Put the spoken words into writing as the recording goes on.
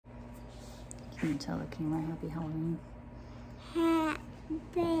Can you tell the camera happy Halloween?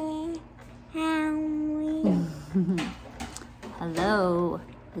 Happy Halloween. Hello,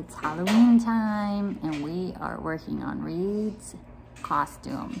 it's Halloween time and we are working on Reed's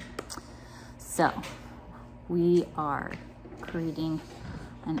costume. So we are creating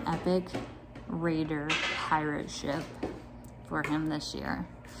an epic raider pirate ship for him this year.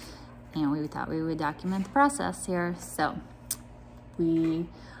 And we thought we would document the process here. So we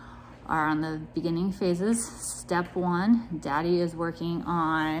are on the beginning phases. Step one, Daddy is working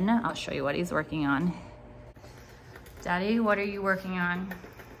on, I'll show you what he's working on. Daddy, what are you working on?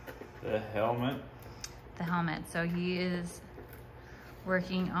 The helmet. The helmet. So he is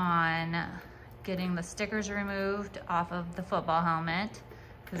working on getting the stickers removed off of the football helmet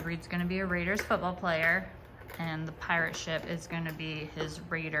because Reed's gonna be a Raiders football player and the pirate ship is gonna be his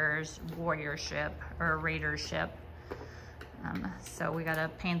Raiders warrior ship or Raiders ship. So we gotta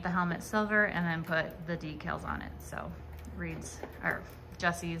paint the helmet silver and then put the decals on it. So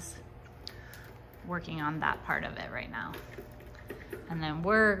Jesse's working on that part of it right now. And then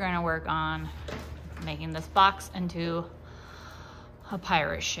we're gonna work on making this box into a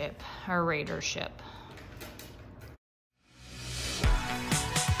pirate ship or raider ship.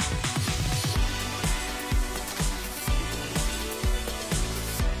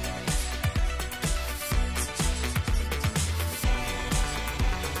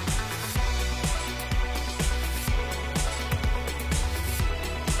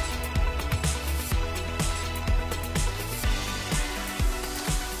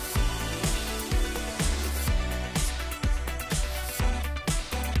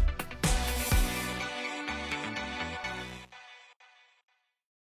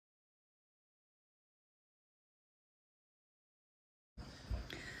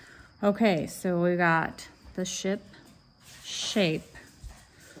 Okay, so we got the ship shape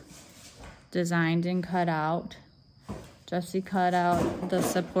designed and cut out. Jesse cut out the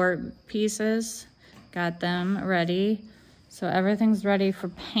support pieces, got them ready. So everything's ready for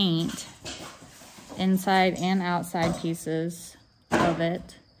paint, inside and outside pieces of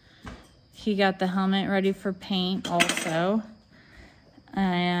it. He got the helmet ready for paint also.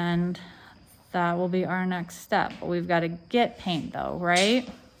 And that will be our next step. We've got to get paint though, right?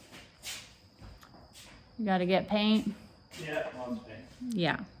 You gotta get paint? Yeah, lots of paint.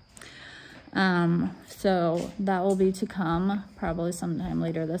 Yeah. So that will be to come probably sometime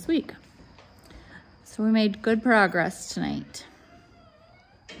later this week. So we made good progress tonight.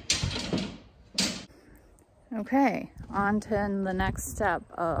 Okay, on to the next step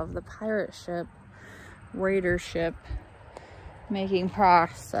of the pirate ship, raider ship making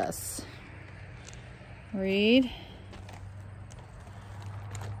process. Reed.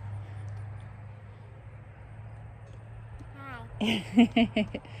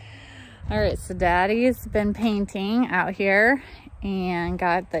 All right, so Daddy's been painting out here and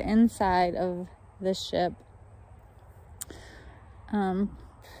got the inside of the ship. I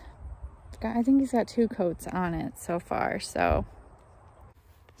think he's got 2 coats on it so far. So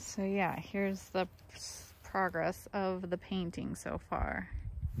yeah, here's the progress of the painting so far.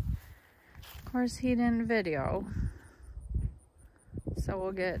 Of course, he didn't video, so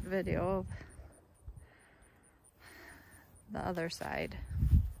we'll get video of the other side.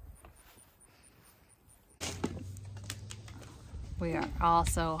 We are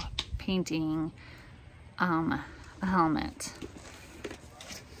also painting a helmet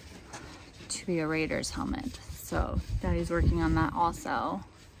to be a Raiders helmet. So Daddy's working on that also.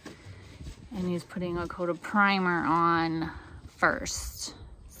 And he's putting a coat of primer on first.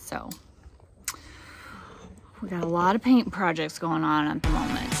 So we got a lot of paint projects going on at the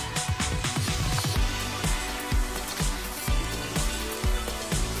moment.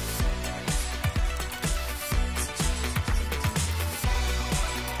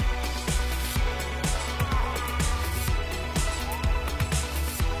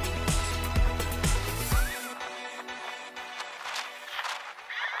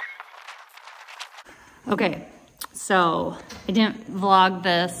 Okay, so I didn't vlog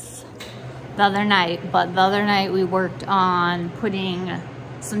this the other night, but the other night we worked on putting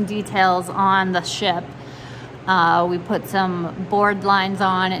some details on the ship. We put some board lines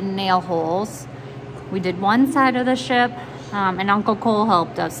on and nail holes. We did one side of the ship, and Uncle Cole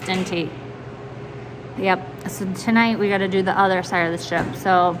helped us, didn't he? Yep, so tonight we gotta do the other side of the ship.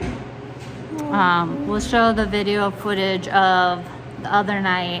 So we'll show the video footage of the other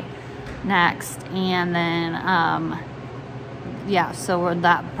night next, and then yeah, so we're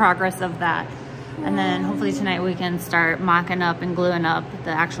that progress of that, and then hopefully tonight we can start mocking up and gluing up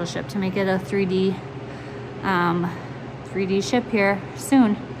the actual ship to make it a 3D ship here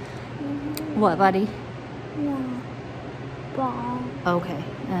soon. What, buddy? No. Ball. Okay.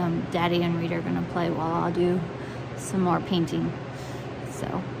 Daddy and Reed are gonna play while I'll do some more painting.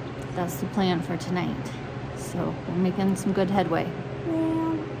 So that's the plan for tonight. So we're making some good headway. Yeah.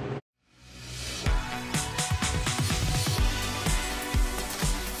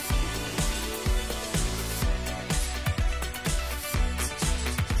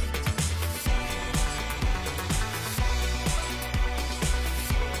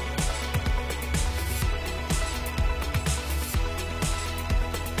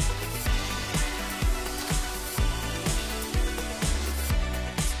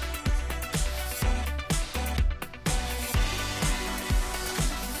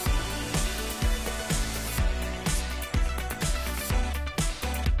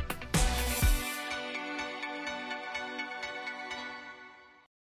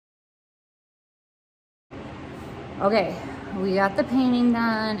 Okay, we got the painting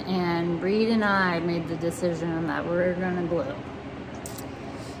done, and Reed and I made the decision that we're gonna glue.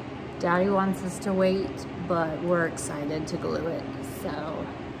 Daddy wants us to wait, but we're excited to glue it. So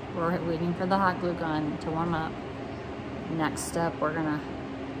we're waiting for the hot glue gun to warm up. Next step, we're gonna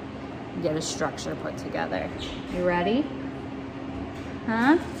get a structure put together. You ready?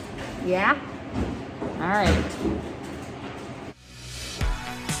 Huh? Yeah? All right.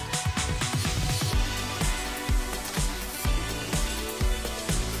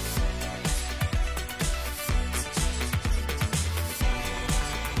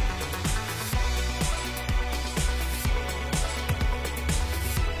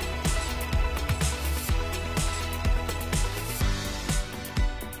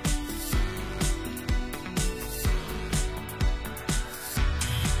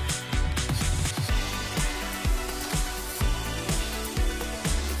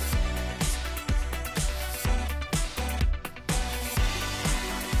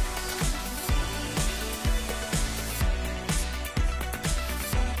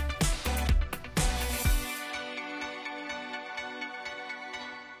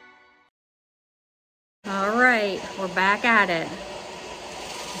 All right, we're back at it.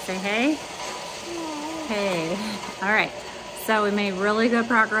 Say hey. Hey. All right, so we made really good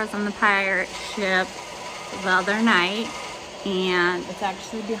progress on the pirate ship the other night, and it's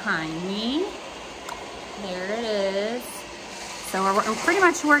actually behind me. There it is. So we're pretty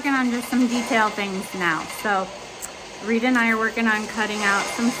much working on just some detail things now. So Reed and I are working on cutting out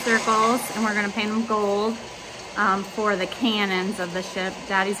some circles, and we're gonna paint them gold for the cannons of the ship.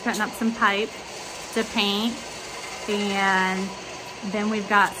 Daddy's cutting up some pipe to paint, and then we've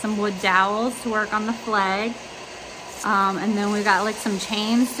got some wood dowels to work on the flag, and then we've got like some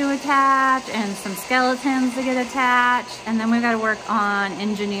chains to attach and some skeletons to get attached, and then we've got to work on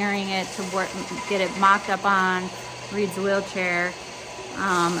engineering it to get it mocked up on Reed's wheelchair,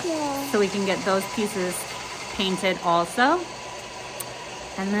 so we can get those pieces painted also.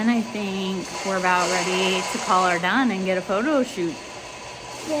 And then I think we're about ready to call her done and get a photo shoot.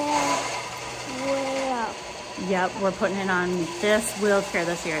 Yeah. Yep, we're putting it on this wheelchair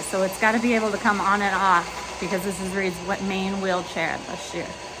this year. So it's got to be able to come on and off because this is Reed's main wheelchair this year.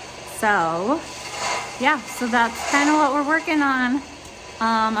 So yeah, so that's kind of what we're working on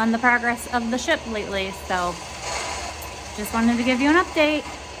the progress of the ship lately. So just wanted to give you an update.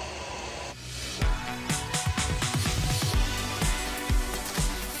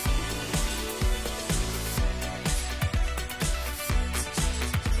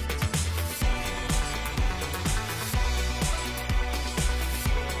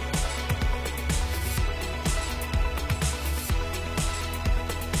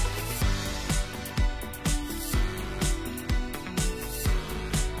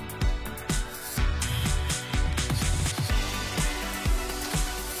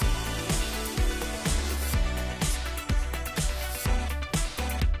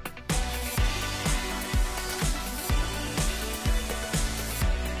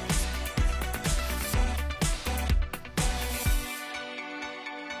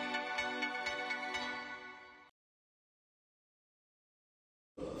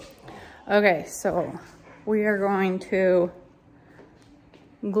 Okay, so we are going to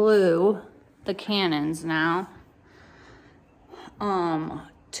glue the cannons now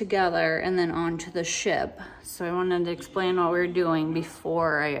together and then onto the ship. So I wanted to explain what we were doing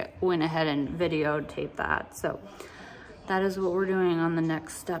before I went ahead and videotaped that. So that is what we're doing on the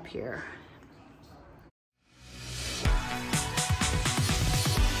next step here.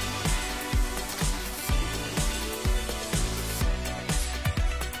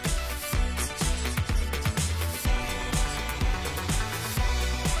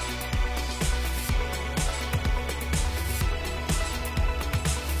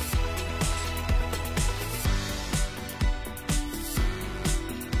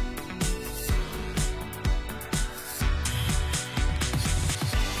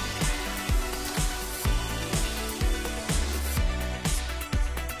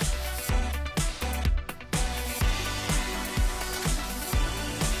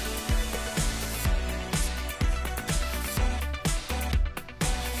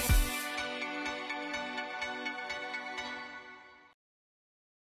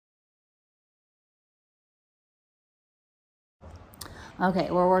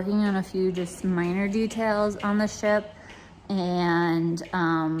 Okay, we're working on a few just minor details on the ship and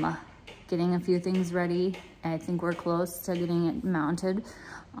getting a few things ready. I think we're close to getting it mounted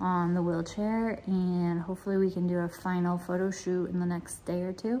on the wheelchair, and hopefully we can do a final photo shoot in the next day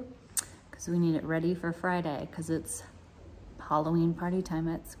or two because we need it ready for Friday because it's Halloween party time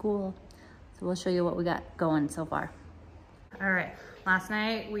at school. So we'll show you what we got going so far. All right, last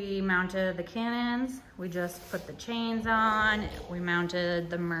night we mounted the cannons. We just put the chains on. We mounted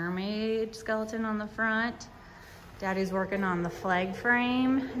the mermaid skeleton on the front. Daddy's working on the flag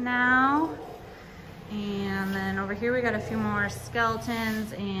frame now. And then over here we got a few more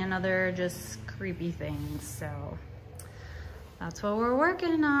skeletons and other just creepy things. So that's what we're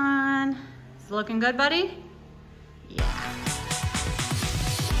working on. Is it looking good, buddy? Yeah.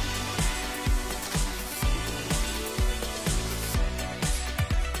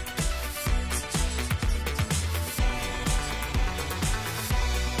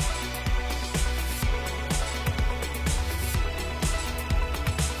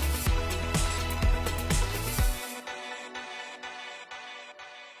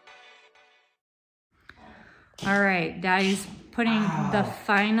 All right, Daddy's putting the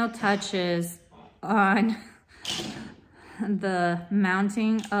final touches on the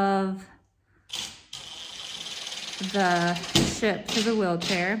mounting of the ship to the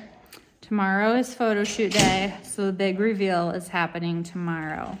wheelchair. Tomorrow is photo shoot day, so the big reveal is happening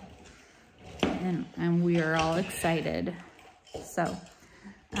tomorrow. And we are all excited. So,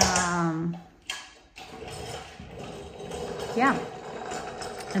 yeah,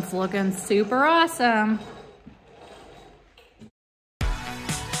 it's looking super awesome.